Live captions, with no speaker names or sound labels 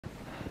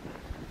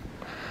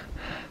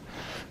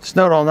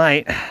Snowed all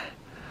night.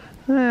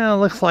 Well,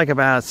 looks like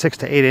about 6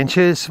 to 8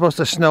 inches. Supposed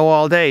to snow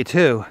all day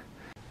too.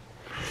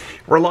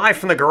 We're live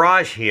from the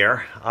garage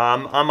here.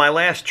 On my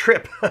last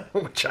trip,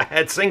 which I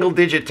had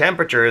single-digit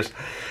temperatures,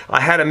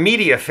 I had a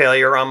media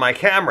failure on my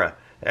camera,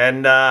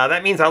 and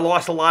that means I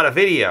lost a lot of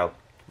video.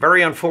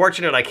 Very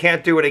unfortunate. I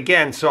can't do it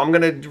again, so I'm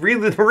going to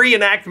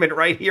reenact it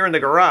right here in the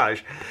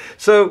garage.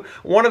 So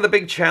one of the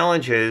big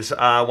challenges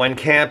when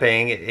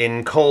camping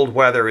in cold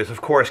weather is, of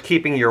course,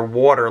 keeping your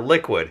water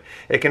liquid.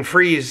 It can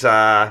freeze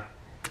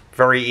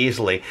very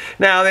easily.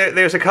 Now,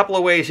 there's a couple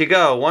of ways you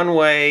go. One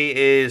way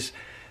is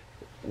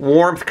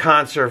warmth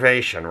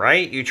conservation,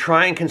 right? You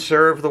try and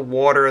conserve the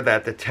water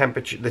that the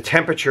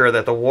temperature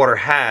that the water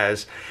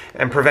has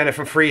and prevent it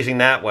from freezing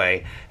that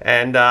way.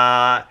 And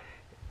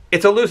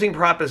it's a losing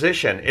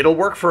proposition. It'll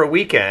work for a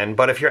weekend,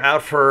 but if you're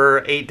out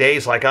for 8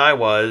 days like I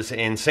was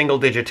in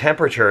single-digit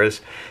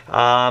temperatures,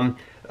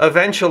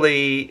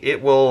 eventually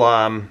it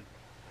will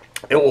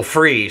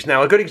freeze.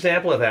 Now, a good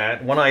example of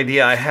that, one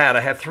idea I had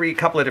a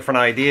couple of different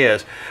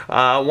ideas.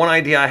 One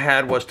idea I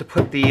had was to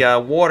put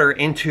the water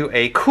into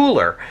a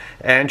cooler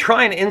and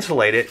try and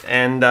insulate it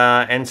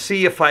and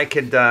see if I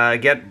could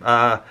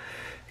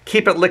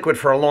keep it liquid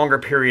for a longer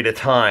period of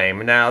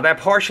time. Now, that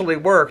partially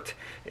worked.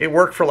 It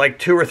worked for like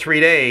 2 or 3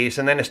 days,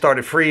 and then it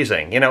started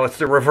freezing. You know, it's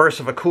the reverse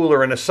of a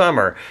cooler in the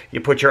summer. You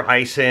put your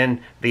ice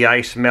in, the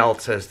ice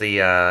melts as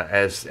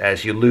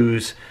you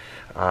lose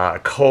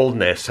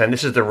coldness, and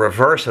this is the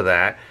reverse of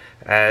that.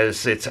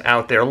 As it's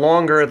out there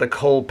longer, the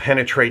cold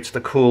penetrates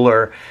the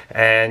cooler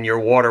and your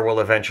water will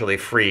eventually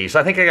freeze.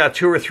 I think I got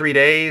 2 or 3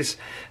 days.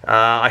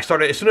 As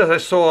soon as I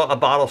saw a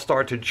bottle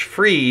start to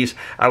freeze,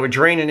 I would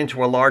drain it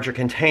into a larger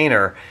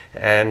container,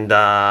 and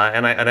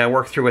I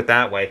worked through it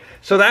that way.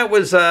 So that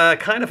was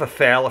kind of a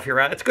fail if you're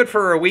out. It's good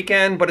for a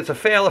weekend, but it's a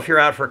fail if you're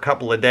out for a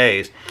couple of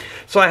days.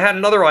 So I had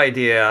another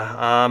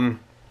idea.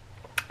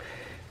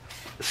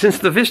 Since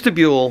the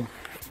Vistabule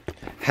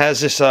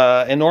has this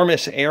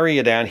enormous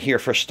area down here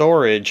for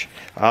storage,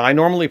 I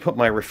normally put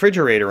my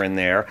refrigerator in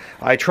there.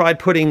 I tried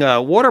putting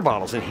water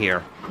bottles in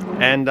here,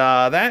 and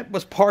that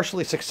was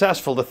partially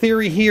successful. The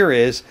theory here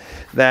is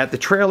that the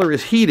trailer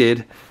is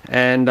heated,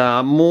 and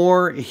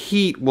more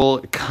heat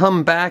will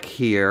come back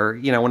here,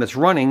 you know, when it's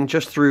running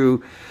just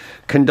through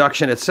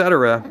conduction,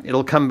 etc.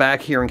 It'll come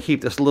back here and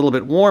keep this a little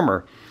bit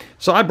warmer.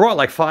 So I brought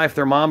like 5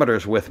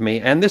 thermometers with me,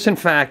 and this in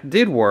fact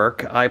did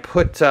work. I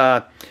put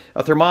a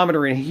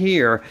thermometer in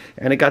here,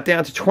 and it got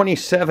down to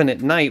 27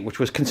 at night, which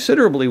was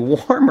considerably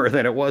warmer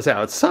than it was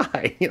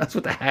outside. You know, that's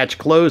with the hatch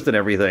closed and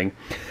everything.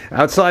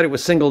 Outside it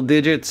was single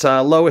digits.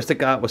 Lowest it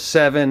got was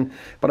 7,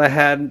 but I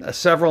had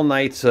several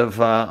nights of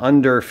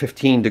under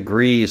 15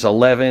 degrees,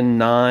 11,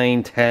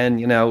 9, 10,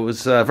 you know, it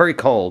was very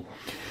cold.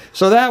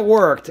 So that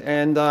worked,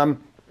 and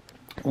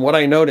what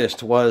I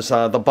noticed was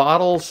the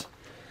bottles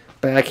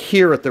back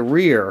here at the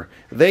rear,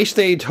 they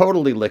stayed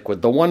totally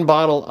liquid. The one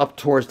bottle up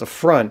towards the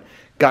front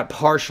got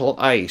partial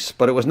ice,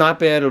 but it was not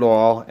bad at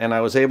all, and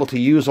I was able to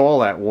use all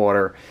that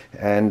water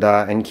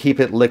and keep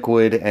it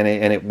liquid, and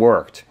it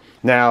worked.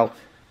 Now,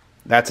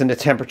 that's in the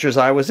temperatures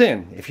I was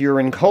in. If you're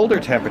in colder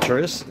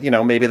temperatures, you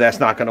know, maybe that's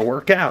not going to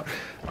work out.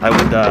 I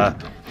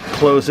would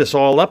close this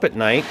all up at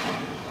night.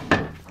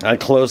 I'd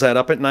close that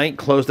up at night,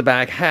 close the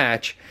back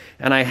hatch,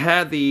 and I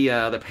had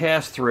the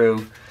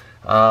pass-through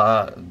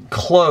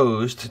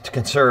closed to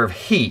conserve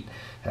heat,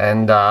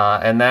 and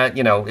that,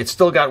 you know, it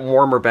still got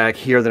warmer back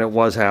here than it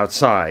was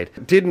outside.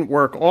 Didn't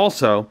work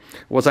also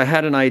was I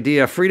had an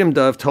idea. Freedom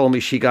Dove told me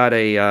she got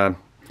a an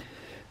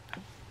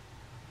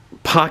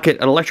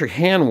electric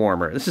hand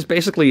warmer. This is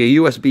basically a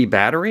USB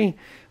battery,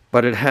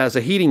 but it has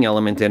a heating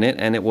element in it,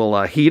 and it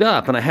will heat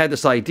up. And I had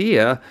this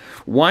idea,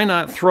 why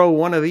not throw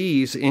one of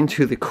these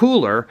into the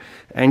cooler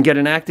and get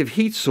an active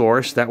heat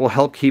source that will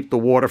help keep the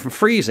water from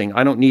freezing.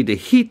 I don't need to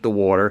heat the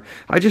water,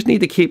 I just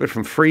need to keep it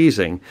from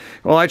freezing.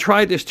 Well, I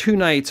tried this 2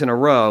 nights in a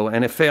row,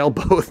 and it failed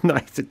both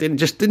nights. It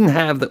didn't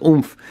have the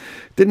oomph,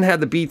 didn't have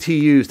the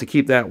BTUs to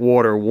keep that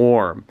water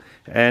warm.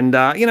 And,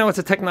 you know, it's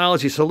a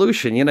technology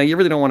solution. You know, you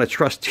really don't want to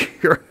trust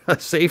your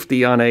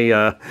safety on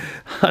a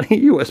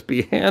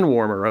USB hand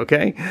warmer,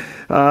 okay?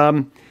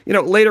 You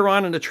know, later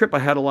on in the trip, I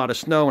had a lot of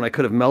snow, and I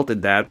could have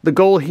melted that. The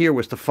goal here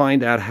was to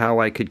find out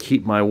how I could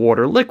keep my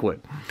water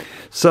liquid.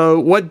 So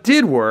what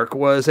did work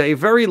was a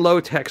very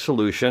low-tech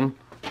solution,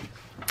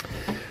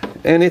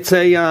 and it's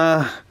a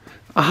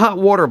hot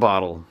water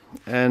bottle.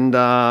 And,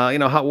 you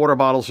know, hot water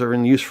bottles are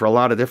in use for a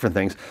lot of different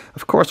things.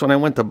 Of course, when I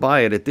went to buy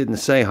it, it didn't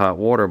say hot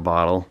water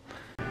bottle.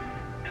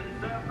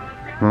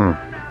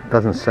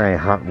 Doesn't say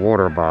hot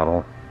water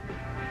bottle.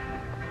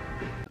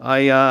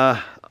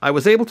 I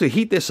was able to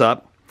heat this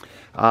up,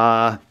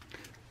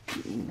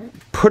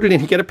 put it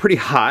in, get it pretty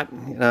hot,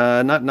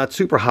 not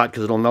super hot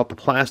because it'll melt the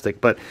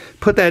plastic, but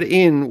put that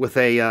in with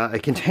a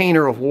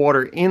container of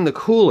water in the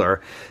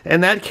cooler,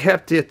 and that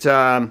kept it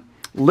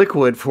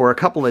liquid for a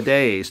couple of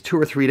days, 2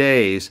 or 3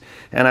 days,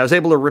 and I was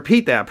able to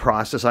repeat that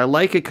process. I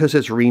like it because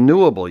it's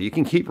renewable. You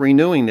can keep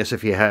renewing this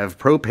if you have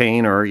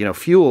propane or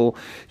fuel.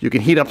 You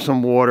can heat up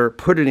some water,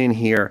 put it in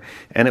here,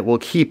 and it will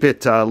keep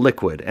it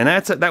liquid. And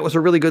that was a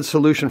really good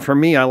solution for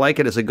me. I like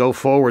it as a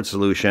go-forward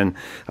solution.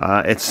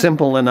 It's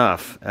simple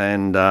enough,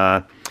 and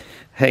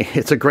hey,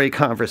 it's a great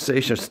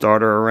conversation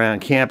starter around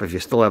camp if you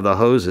still have the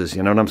hoses,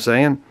 you know what I'm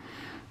saying?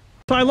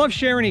 So I love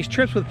sharing these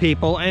trips with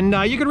people, and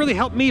you can really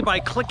help me by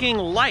clicking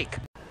like.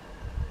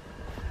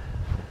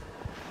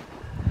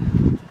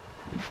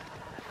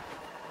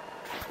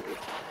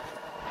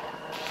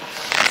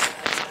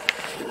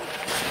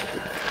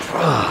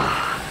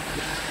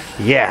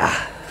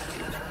 Yeah.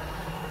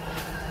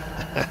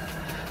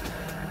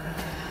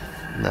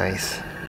 Nice.